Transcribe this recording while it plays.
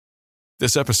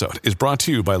This episode is brought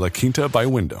to you by La Quinta by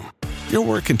Wyndham. Your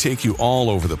work can take you all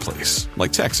over the place,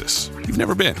 like Texas. You've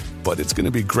never been, but it's going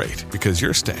to be great because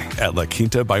you're staying at La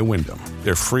Quinta by Wyndham.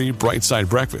 Their free Bright Side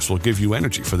breakfast will give you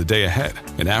energy for the day ahead.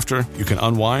 And after, you can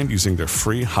unwind using their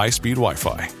free high-speed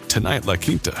Wi-Fi. Tonight, La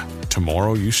Quinta.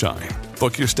 Tomorrow, you shine.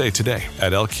 Book your stay today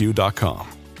at lq.com.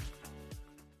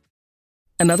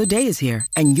 Another day is here,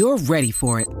 and you're ready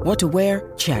for it. What to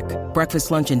wear? Check.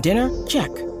 Breakfast, lunch, and dinner? Check.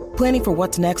 Planning for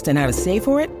what's next and how to save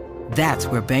for it? That's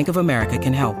where Bank of America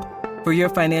can help. For your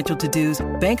financial to-dos,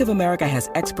 Bank of America has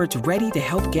experts ready to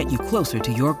help get you closer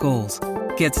to your goals.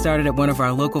 Get started at one of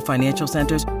our local financial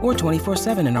centers or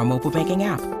 24/7 in our mobile banking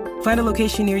app. Find a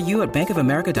location near you at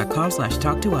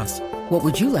bankofamerica.com/talktous. What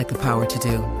would you like the power to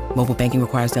do? Mobile banking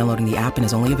requires downloading the app and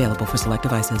is only available for select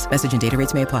devices. Message and data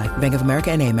rates may apply. Bank of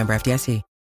America N.A., member FDIC.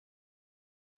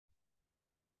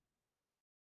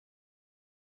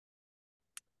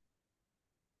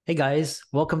 Hey guys,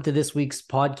 welcome to this week's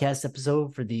podcast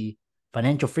episode for the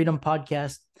Financial Freedom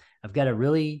Podcast. I've got a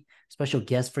really special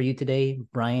guest for you today,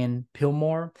 Brian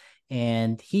Pillmore,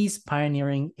 and he's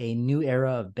pioneering a new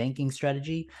era of banking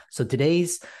strategy. So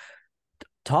today's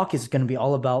talk is going to be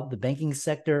all about the banking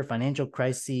sector, financial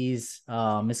crises.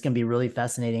 It's going to be really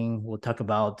fascinating. We'll talk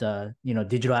about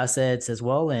digital assets as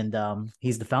well, and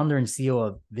he's the founder and CEO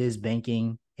of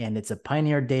VisBanking, and it's a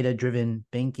pioneer data-driven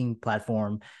banking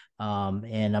platform.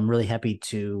 And I'm really happy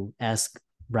to ask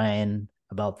Brian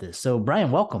about this. So Brian,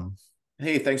 welcome.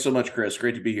 Hey, thanks so much, Chris.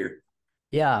 Great to be here.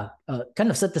 Yeah. Kind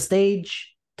of set the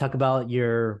stage, talk about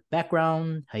your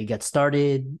background, how you got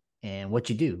started, and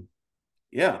what you do.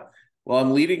 Yeah. Well,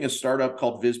 I'm leading a startup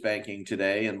called VisBanking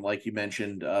today. And like you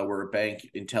mentioned, we're a bank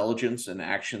intelligence and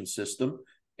action system.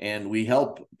 And we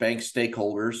help bank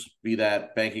stakeholders, be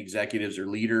that bank executives or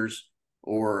leaders,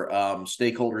 or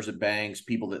stakeholders at banks,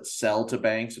 people that sell to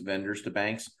banks, vendors to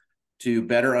banks, to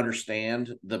better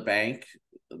understand the bank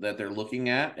that they're looking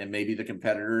at and maybe the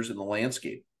competitors in the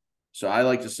landscape. So I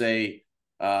like to say,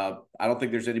 I don't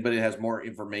think there's anybody that has more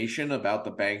information about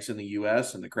the banks in the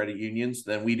U.S. and the credit unions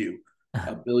than we do.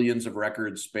 Billions of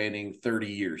records spanning 30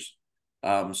 years.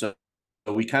 So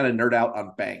we kind of nerd out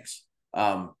on banks.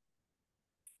 I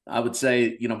would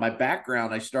say, my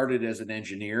background, I started as an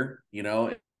engineer,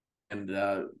 and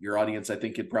your audience, I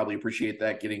think, could probably appreciate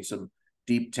that, getting some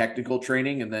deep technical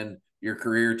training, and then your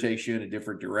career takes you in a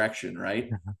different direction, right?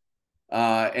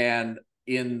 And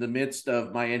in the midst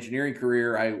of my engineering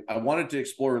career, I wanted to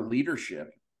explore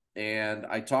leadership. And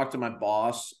I talked to my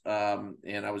boss,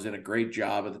 and I was in a great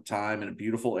job at the time in a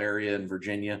beautiful area in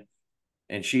Virginia.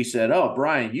 And she said, "Oh,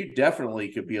 Brian, you definitely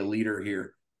could be a leader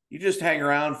here. You just hang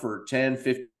around for 10,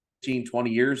 15,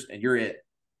 20 years, and you're it."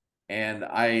 And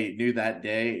I knew that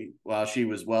day, while she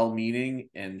was well-meaning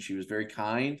and she was very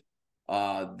kind,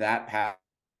 that path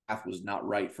was not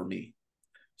right for me.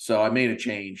 So I made a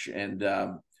change, and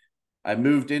I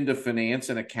moved into finance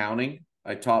and accounting.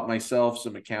 I taught myself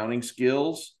some accounting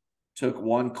skills, took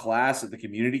one class at the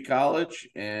community college,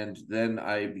 and then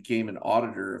I became an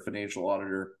auditor, a financial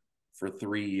auditor, for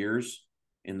 3 years.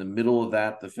 In the middle of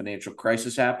that, the financial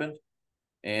crisis happened.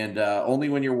 And only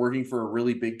when you're working for a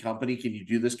really big company can you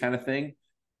do this kind of thing.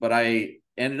 But I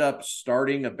ended up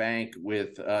starting a bank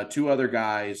with two other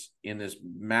guys in this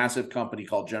massive company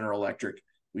called General Electric.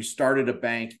 We started a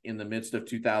bank in the midst of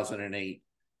 2008.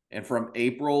 And from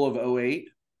April of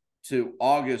 2008 to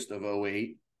August of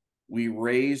 2008, we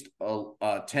raised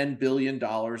 $10 billion in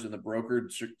the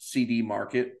brokered CD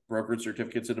market, brokered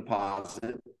certificates of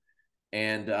deposit.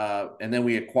 And then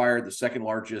we acquired the second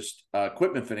largest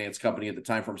equipment finance company at the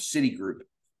time from Citigroup.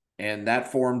 And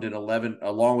that formed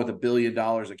along with $1 billion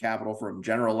of capital from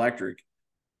General Electric,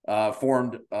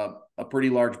 formed a pretty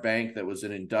large bank that was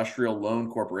an industrial loan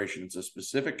corporation. It's a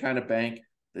specific kind of bank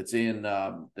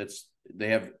they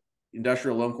have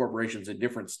industrial loan corporations in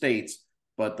different states,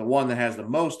 but the one that has the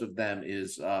most of them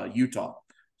is Utah.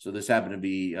 So this happened to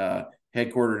be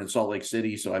headquartered in Salt Lake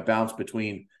City. So I bounced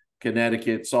between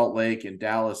Connecticut, Salt Lake, and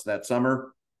Dallas that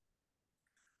summer.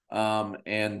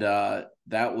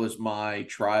 That was my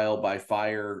trial by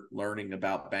fire learning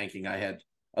about banking. I had,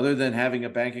 other than having a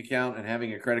bank account and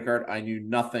having a credit card, I knew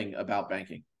nothing about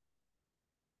banking.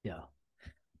 Yeah,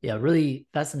 really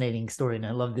fascinating story. And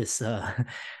I love this. I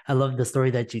love the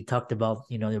story that you talked about,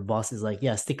 your boss is like,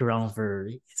 yeah, stick around for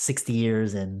 60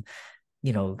 years and,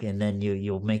 and then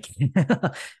you'll make it.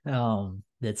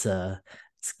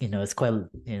 It's quite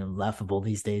laughable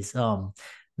these days. We'll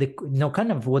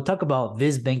talk about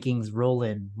VisBanking's role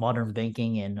in modern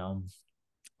banking, and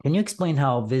Can you explain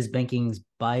how VisBanking's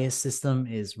bias system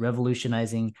is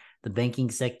revolutionizing the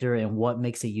banking sector and what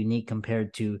makes it unique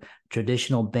compared to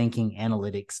traditional banking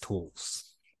analytics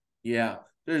tools? Yeah,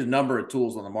 there's a number of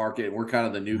tools on the market. We're kind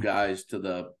of the new guys to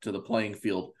the playing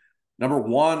field. Number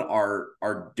one,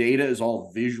 our data is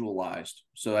all visualized.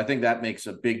 So I think that makes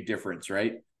a big difference,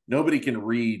 right? Nobody can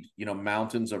read,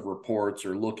 mountains of reports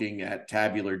or looking at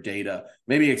tabular data,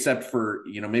 maybe except for,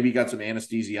 maybe you got some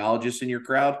anesthesiologists in your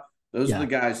crowd. Those are the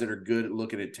guys that are good at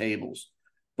looking at tables.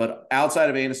 But outside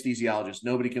of anesthesiologists,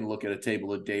 nobody can look at a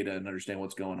table of data and understand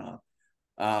what's going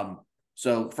on.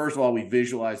 So first of all, we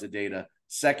visualize the data.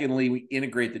 Secondly, we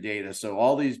integrate the data. So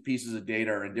all these pieces of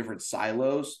data are in different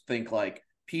silos. Think like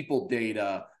people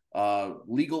data,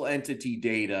 legal entity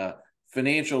data,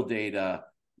 financial data,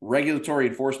 regulatory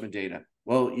enforcement data.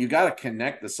 Well, you got to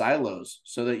connect the silos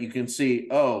so that you can see,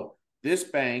 oh, this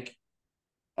bank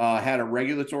had a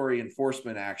regulatory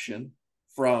enforcement action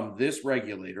from this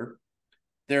regulator.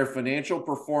 Their financial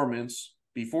performance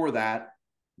before that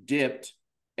dipped.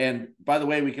 And by the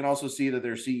way, we can also see that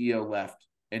their CEO left.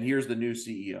 And here's the new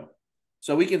CEO.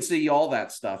 So we can see all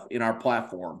that stuff in our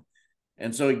platform.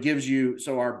 And so it gives you,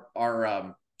 so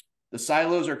the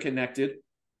silos are connected.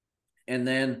 And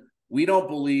then we don't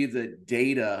believe that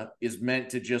data is meant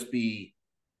to just be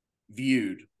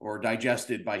viewed or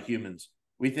digested by humans.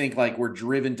 We think like we're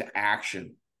driven to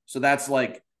action. So that's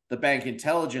like the bank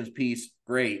intelligence piece.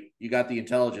 Great. You got the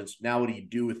intelligence. Now what do you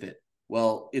do with it?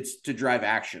 Well, it's to drive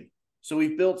action. So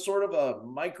we've built sort of a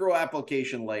micro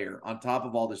application layer on top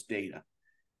of all this data.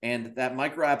 And that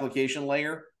micro application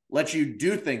layer lets you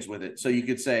do things with it. So you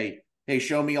could say, hey,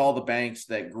 show me all the banks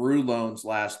that grew loans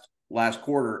last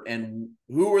quarter and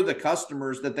who are the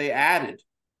customers that they added.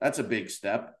 That's a big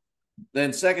step.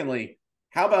 Then secondly,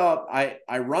 how about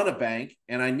I run a bank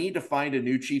and I need to find a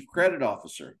new chief credit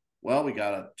officer? Well, we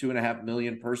got a 2.5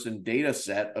 million person data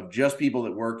set of just people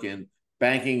that work in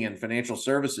banking and financial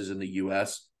services in the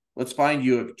US. Let's find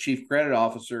you a chief credit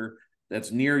officer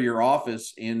that's near your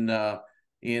office in I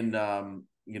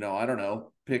don't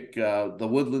know, pick the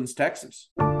Woodlands, Texas.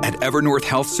 At Evernorth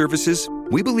Health Services,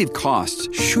 we believe costs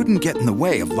shouldn't get in the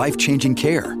way of life-changing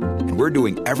care, and we're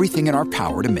doing everything in our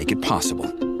power to make it possible.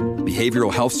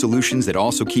 Behavioral health solutions that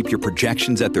also keep your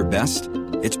projections at their best?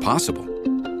 It's possible.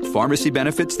 Pharmacy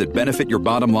benefits that benefit your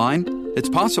bottom line? It's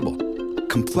possible.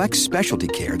 Complex specialty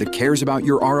care that cares about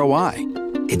your ROI?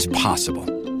 It's possible.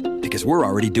 Because we're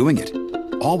already doing it.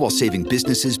 All while saving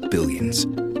businesses billions.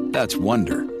 That's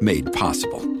Wonder made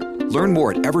possible. Learn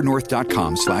more at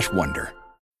evernorth.com/wonder.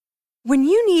 When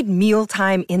you need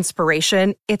mealtime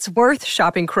inspiration, it's worth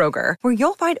shopping Kroger, where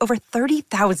you'll find over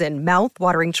 30,000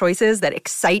 mouth-watering choices that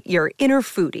excite your inner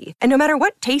foodie. And no matter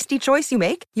what tasty choice you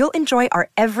make, you'll enjoy our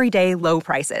everyday low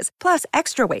prices, plus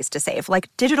extra ways to save,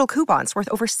 like digital coupons worth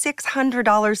over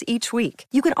 $600 each week.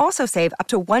 You can also save up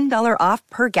to $1 off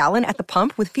per gallon at the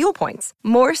pump with fuel points.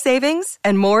 More savings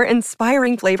and more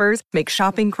inspiring flavors make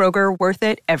shopping Kroger worth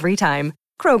it every time.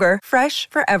 Kroger, fresh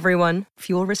for everyone.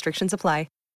 Fuel restrictions apply.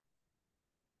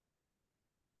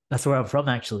 That's where I'm from,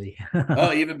 actually.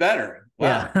 Oh, even better.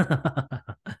 Wow.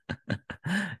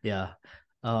 Yeah.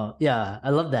 Yeah, I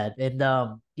love that. And,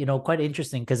 quite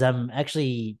interesting because I'm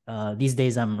actually, these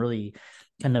days, I'm really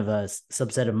kind of a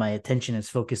subset of my attention is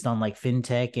focused on like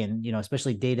fintech and,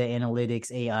 especially data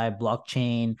analytics, AI,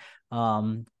 blockchain,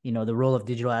 the role of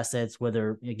digital assets,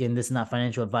 whether, again, this is not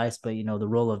financial advice, but, the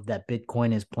role of that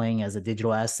Bitcoin is playing as a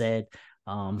digital asset.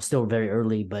 Still very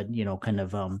early, but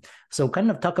so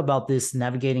talk about this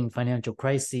navigating financial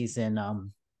crises and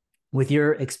with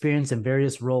your experience in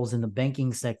various roles in the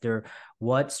banking sector,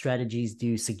 what strategies do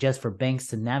you suggest for banks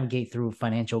to navigate through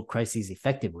financial crises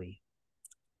effectively?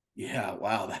 Yeah,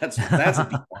 wow, that's a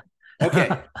deep one. Okay,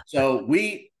 so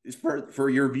for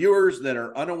your viewers that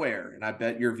are unaware, and I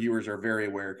bet your viewers are very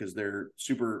aware because they're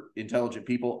super intelligent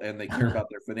people and they care about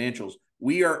their financials.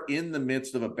 We are in the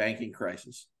midst of a banking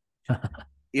crisis.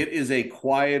 It is a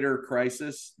quieter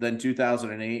crisis than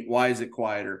 2008. Why is it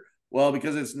quieter? Well,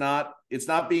 because it's not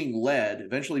being led.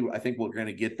 Eventually, I think we're going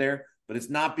to get there, but it's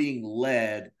not being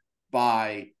led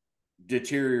by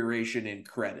deterioration in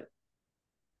credit.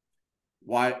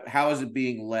 Why? How is it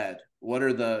being led? What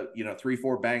are the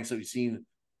 3-4 banks that we've seen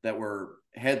that were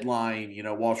headline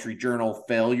Wall Street Journal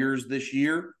failures this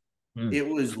year? It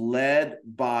was led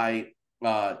by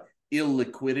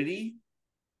illiquidity.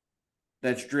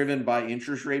 That's driven by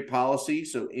interest rate policy.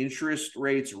 So interest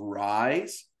rates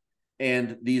rise,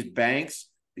 and these banks,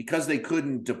 because they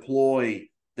couldn't deploy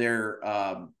their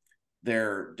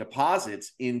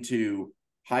deposits into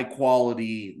high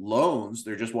quality loans,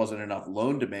 there just wasn't enough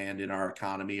loan demand in our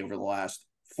economy over the last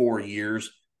 4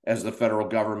 years. as the federal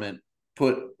government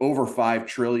put over $5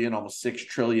 trillion, almost $6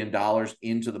 trillion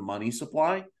into the money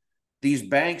supply. These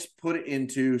banks put it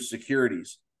into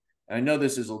securities. And I know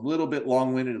this is a little bit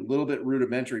long-winded, a little bit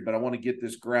rudimentary, but I want to get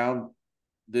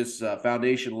this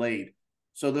foundation laid.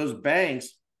 So those banks,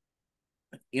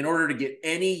 in order to get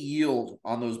any yield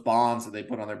on those bonds that they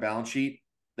put on their balance sheet,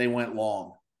 they went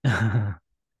long.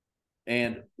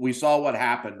 And we saw what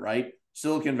happened, right?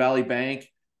 Silicon Valley Bank,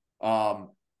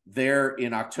 there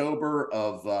in October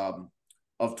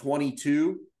of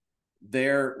 22,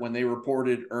 when they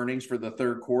reported earnings for the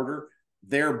third quarter,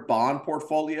 their bond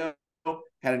portfolio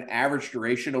had an average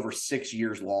duration over 6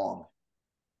 years long.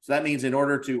 So that means in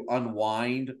order to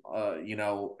unwind,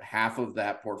 half of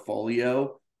that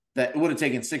portfolio, that it would have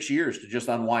taken 6 years to just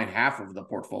unwind half of the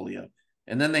portfolio.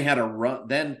 And then they had a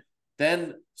run.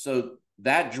 So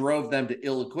that drove them to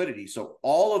illiquidity. So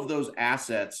all of those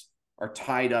assets are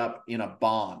tied up in a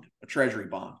bond, a treasury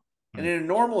bond. And in a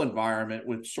normal environment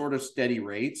with sort of steady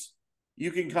rates, you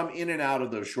can come in and out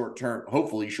of those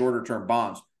hopefully shorter term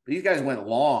bonds. But these guys went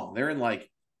long. They're in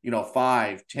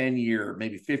 5, 10 year,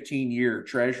 maybe 15-year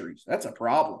treasuries. That's a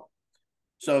problem.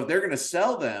 So if they're going to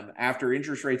sell them after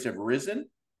interest rates have risen,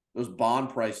 those bond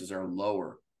prices are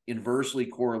lower, inversely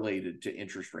correlated to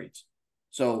interest rates.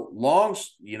 So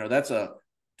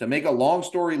to make a long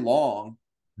story long,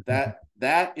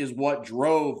 that is what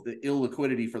drove the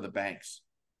illiquidity for the banks.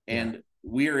 And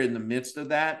we are in the midst of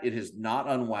that. It has not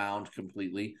unwound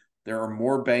completely. There are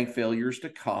more bank failures to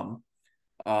come.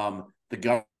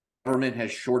 The government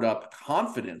has shored up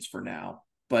confidence for now,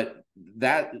 but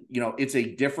that, it's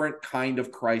a different kind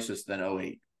of crisis than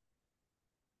 08.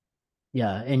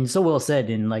 Yeah, and so well said.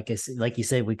 And like you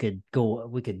said, we could do a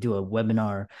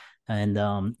webinar,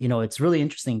 and it's really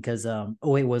interesting because 08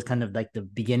 was kind of like the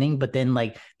beginning, but then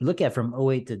look at from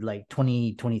 08 to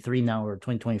 2023 now, or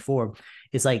 2024,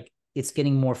 it's it's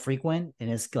getting more frequent, and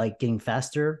it's getting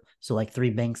faster. So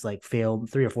 3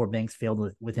 or 4 banks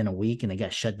failed within a week, and they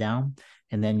got shut down.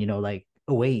 And then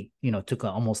 08 took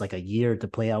almost a year to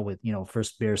play out with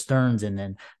first Bear Stearns, and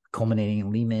then culminating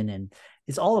in Lehman. And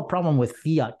it's all a problem with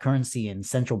fiat currency and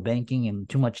central banking and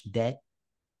too much debt,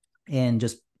 and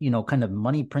just kind of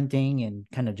money printing and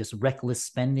kind of just reckless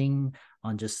spending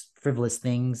on just frivolous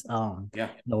things.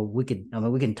 We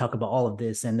can talk about all of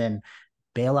this, and then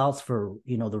bailouts for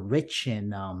the rich,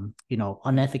 and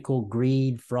unethical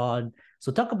greed, fraud.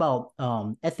 So talk about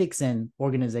ethics and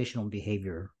organizational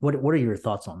behavior. What are your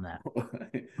thoughts on that?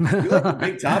 You like the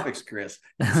big topics, Chris.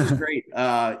 This is great.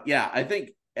 I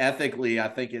think ethically,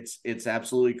 it's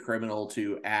absolutely criminal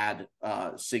to add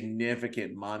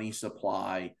significant money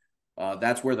supply.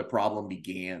 That's where the problem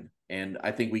began, and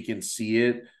I think we can see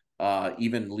it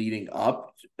even leading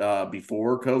up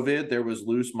before COVID. There was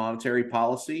loose monetary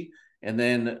policy. And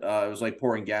then it was like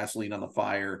pouring gasoline on the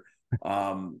fire.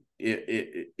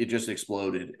 It just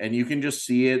exploded. And you can just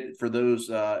see it for those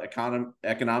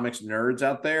economics nerds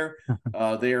out there.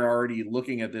 They are already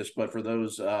looking at this. But for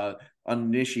those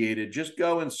uninitiated, just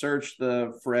go and search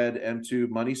the Fred M2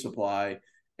 money supply,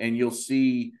 and you'll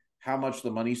see how much the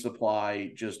money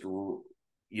supply just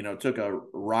took a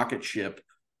rocket ship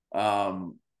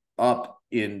up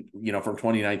in from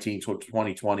 2019 to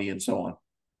 2020 and so on.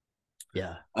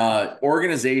 Yeah.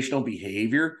 Organizational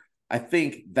behavior. I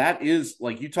think that is,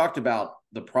 like you talked about,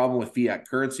 the problem with fiat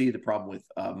currency, the problem with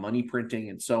money printing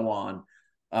and so on.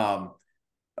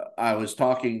 I was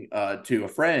talking to a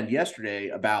friend yesterday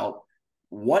about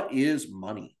what is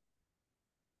money.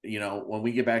 When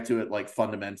we get back to it,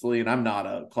 fundamentally, and I'm not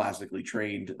a classically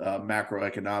trained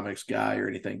macroeconomics guy or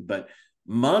anything, but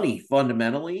money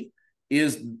fundamentally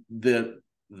is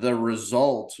the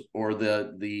result, or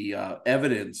the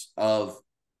evidence of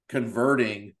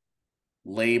converting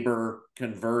labor,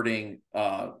 converting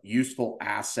useful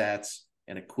assets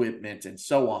and equipment and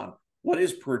so on. What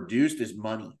is produced is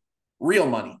money, real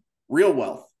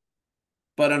wealth.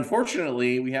 But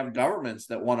unfortunately, we have governments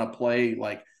that want to play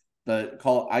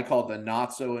I call it the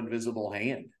not so invisible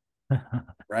hand,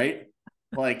 right?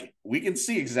 We can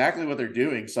see exactly what they're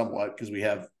doing somewhat, because we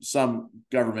have some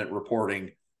government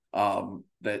reporting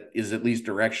that is at least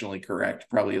directionally correct,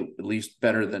 probably at least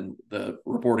better than the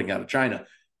reporting out of China.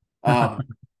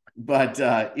 But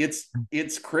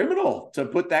it's criminal to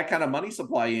put that kind of money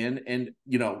supply in, and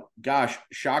gosh,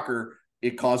 shocker,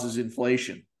 it causes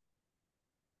inflation.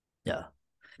 Yeah.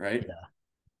 Right.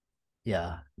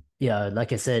 Yeah.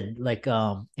 Like I said,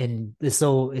 and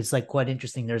so it's quite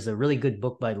interesting. There's a really good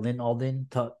book by Lynn Alden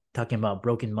talking about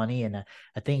broken money, and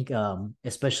I think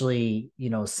especially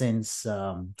since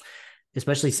the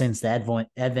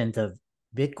advent of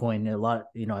Bitcoin a lot,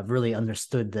 I've really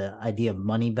understood the idea of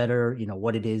money better,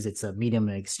 what it is. It's a medium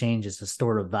of exchange, it's a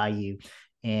store of value.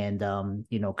 And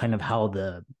kind of how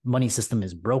the money system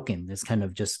is broken. It's kind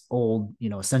of just old,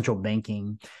 central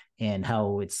banking, and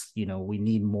how it's, we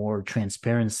need more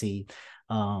transparency.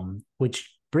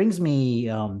 Which brings me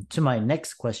to my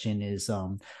next question is,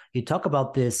 you talk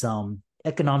about this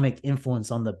economic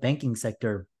influence on the banking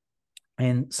sector.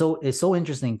 And so it's so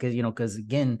interesting because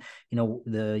again,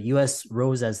 the U.S.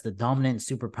 rose as the dominant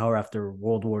superpower after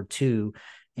World War II,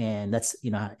 and that's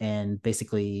and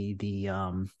basically the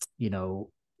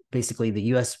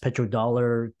U.S.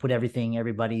 petrodollar put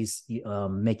everybody's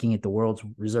making it the world's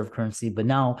reserve currency. But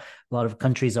now a lot of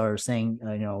countries are saying,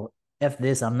 F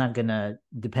this, I'm not gonna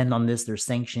depend on this. There's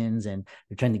sanctions, and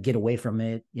they're trying to get away from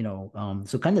it.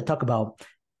 So kind of talk about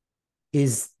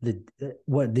is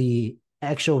what the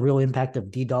actual real impact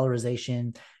of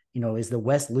de-dollarization, is the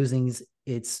West losing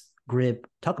its grip?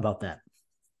 Talk about that.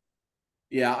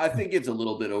 Yeah, I think it's a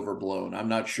little bit overblown. I'm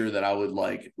not sure that I would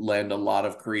lend a lot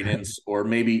of credence, or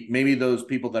maybe those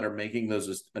people that are making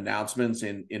those announcements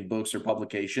in books or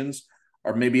publications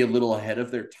are maybe a little ahead of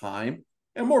their time,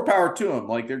 and more power to them.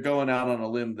 Like, they're going out on a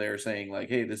limb there saying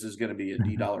hey, this is going to be a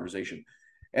de-dollarization.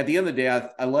 At the end of the day,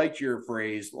 I liked your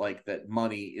phrase, that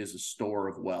money is a store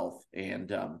of wealth.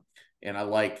 And I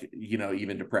like,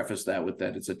 even to preface that with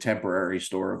that, it's a temporary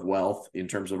store of wealth in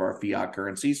terms of our fiat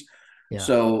currencies. Yeah.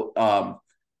 So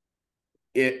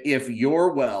if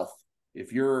your wealth,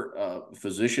 if you're a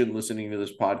physician listening to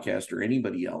this podcast or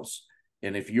anybody else,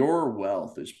 and if your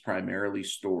wealth is primarily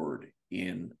stored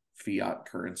in fiat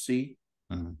currency,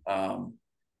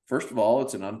 first of all,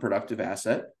 it's an unproductive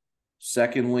asset.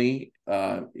 Secondly,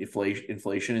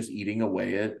 inflation is eating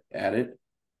away at it.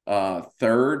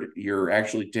 Third, you're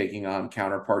actually taking on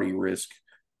counterparty risk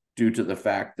due to the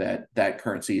fact that that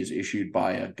currency is issued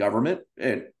by a government.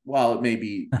 And while it may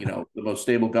be, the most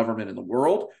stable government in the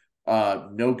world,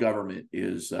 no government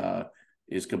is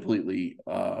completely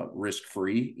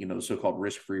risk-free. The so-called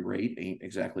risk-free rate ain't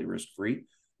exactly risk-free.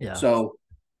 Yeah. So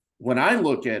when I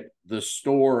look at the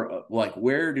store,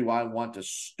 where do I want to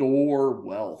store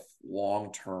wealth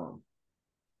long term?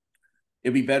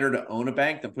 It'd be better to own a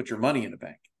bank than put your money in a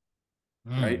bank,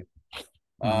 right?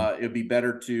 It'd be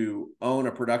better to own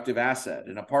a productive asset,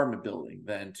 an apartment building,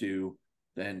 than to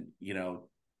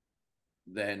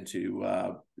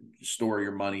store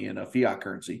your money in a fiat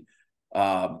currency.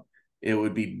 It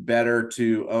would be better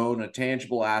to own a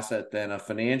tangible asset than a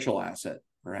financial asset,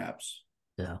 perhaps.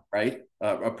 Yeah. Right.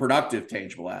 A productive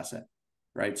tangible asset.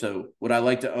 Right. So would I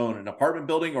like to own an apartment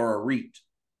building or a REIT?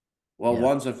 Well,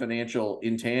 one's a financial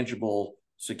intangible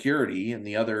security, and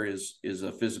the other is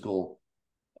a physical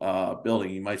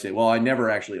building. You might say, well, I never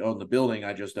actually own the building.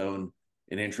 I just own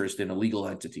an interest in a legal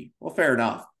entity. Well, fair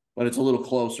enough. But it's a little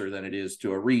closer than it is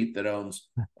to a REIT that owns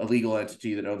a legal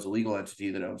entity that owns a legal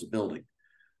entity that owns a building.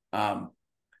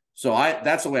 So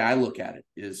that's the way I look at it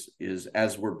is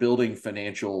as we're building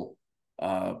financial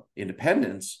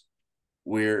independence,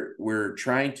 we're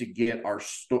trying to get our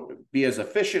be as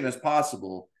efficient as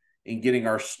possible in getting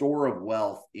our store of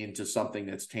wealth into something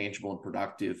that's tangible and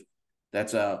productive.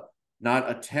 That's not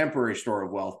a temporary store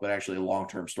of wealth, but actually a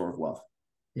long-term store of wealth.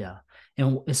 Yeah.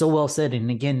 And it's so well said. And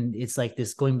again, it's like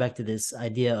this, going back to this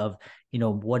idea of,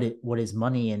 what is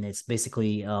money? And it's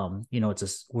basically,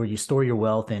 it's where you store your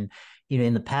wealth. And,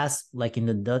 in the past, like in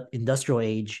the industrial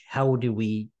age, how do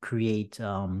we create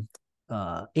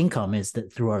income? Is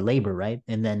that through our labor, right?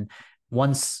 And then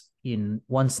once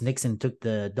Nixon took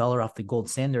the dollar off the gold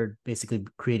standard, basically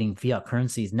creating fiat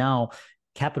currencies, now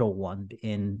Capital One,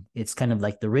 and it's kind of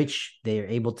like the rich, they're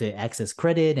able to access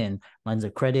credit and lines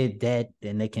of credit, debt,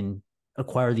 and they can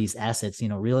acquire these assets,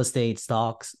 real estate,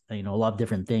 stocks, a lot of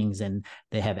different things, and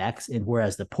they have access. And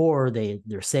whereas the poor,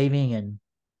 they're saving and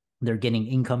they're getting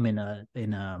income in a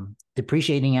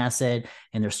depreciating asset,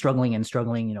 and they're struggling,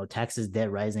 taxes,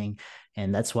 debt rising.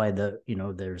 And that's why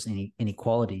there's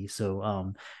inequality.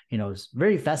 So, it's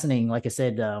very fascinating. Like I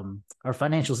said, our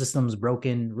financial system's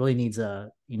broken, really needs a,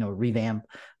 revamp.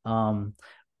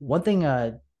 One thing,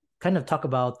 kind of talk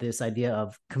about this idea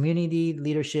of community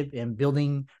leadership and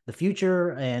building the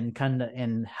future, and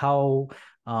how,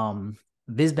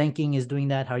 VisBanking is doing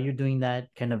that, how you're doing that,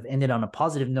 kind of ended on a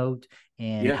positive note,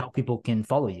 and how people can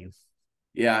follow you.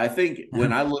 Yeah, I think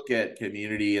when I look at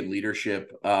community and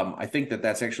leadership, I think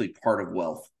that's actually part of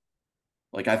wealth.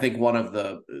 I think one of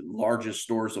the largest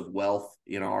stores of wealth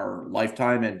in our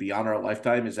lifetime and beyond our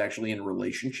lifetime is actually in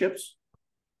relationships.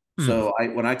 So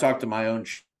when I talk to my own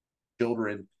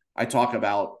children, I talk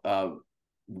about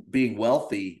being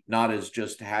wealthy, not as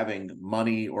just having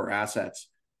money or assets,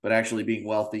 but actually being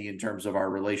wealthy in terms of our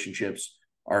relationships,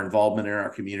 our involvement in our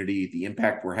community, the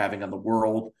impact we're having on the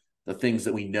world, the things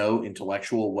that we know,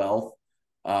 intellectual wealth,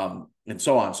 and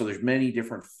so on. So there's many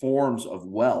different forms of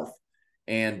wealth.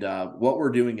 And what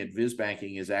we're doing at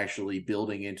VisBanking is actually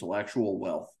building intellectual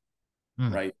wealth,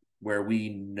 right? Where we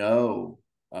know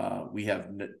we have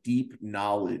deep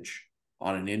knowledge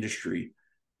on an industry.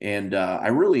 And I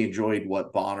really enjoyed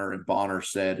what Bonner and Bonner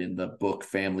said in the book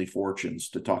Family Fortunes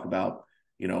to talk about,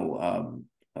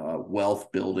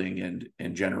 wealth building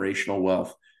and generational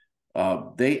wealth.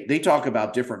 They talk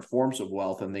about different forms of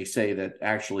wealth, and they say that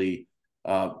actually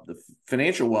the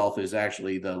financial wealth is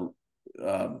actually the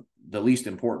least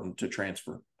important to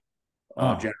transfer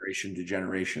generation to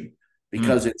generation,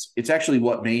 because it's actually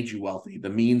what made you wealthy. The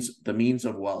means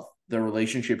of wealth, the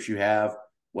relationships you have,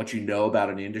 what you know about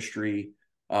an industry,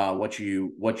 what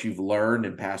you've learned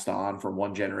and passed on from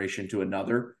one generation to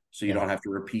another, so you don't have to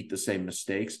repeat the same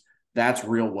mistakes. That's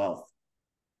real wealth.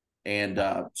 And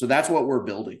so that's what we're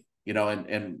building,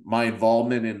 and my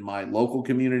involvement in my local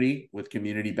community with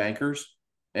community bankers,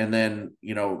 and then,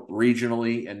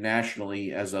 regionally and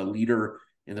nationally as a leader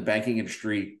in the banking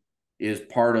industry is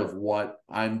part of what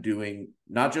I'm doing,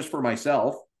 not just for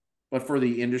myself, but for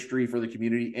the industry, for the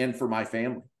community, and for my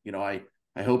family. I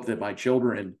hope that my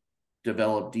children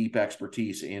develop deep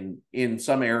expertise in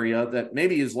some area that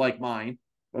maybe is like mine,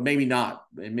 but maybe not.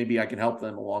 And maybe I can help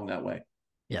them along that way.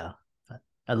 Yeah,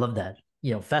 I love that.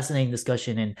 Fascinating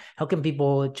discussion. And how can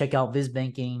people check out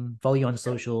VisBanking, follow you on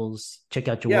socials, check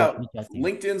out your work?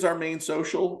 LinkedIn's our main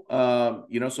social.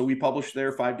 So we publish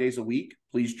there 5 days a week.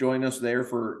 Please join us there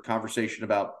for conversation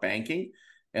about banking.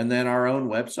 And then our own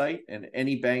website, and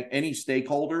any bank, any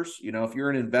stakeholders, if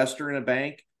you're an investor in a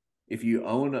bank, if you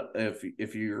own,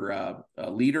 if you're a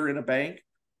leader in a bank,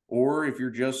 or if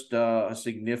you're just a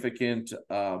significant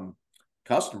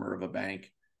customer of a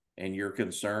bank and you're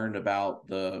concerned about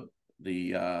the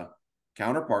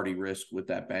counterparty risk with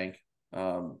that bank,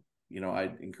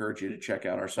 I'd encourage you to check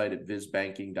out our site at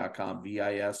visbanking.com,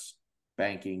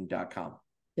 visbanking.com.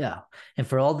 Yeah. And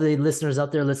for all the listeners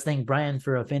out there, let's thank Brian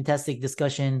for a fantastic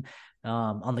discussion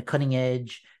on the cutting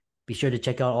edge. Be sure to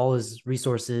check out all his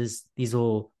resources.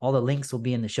 All the links will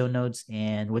be in the show notes.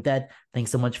 And with that,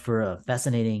 thanks so much for a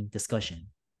fascinating discussion.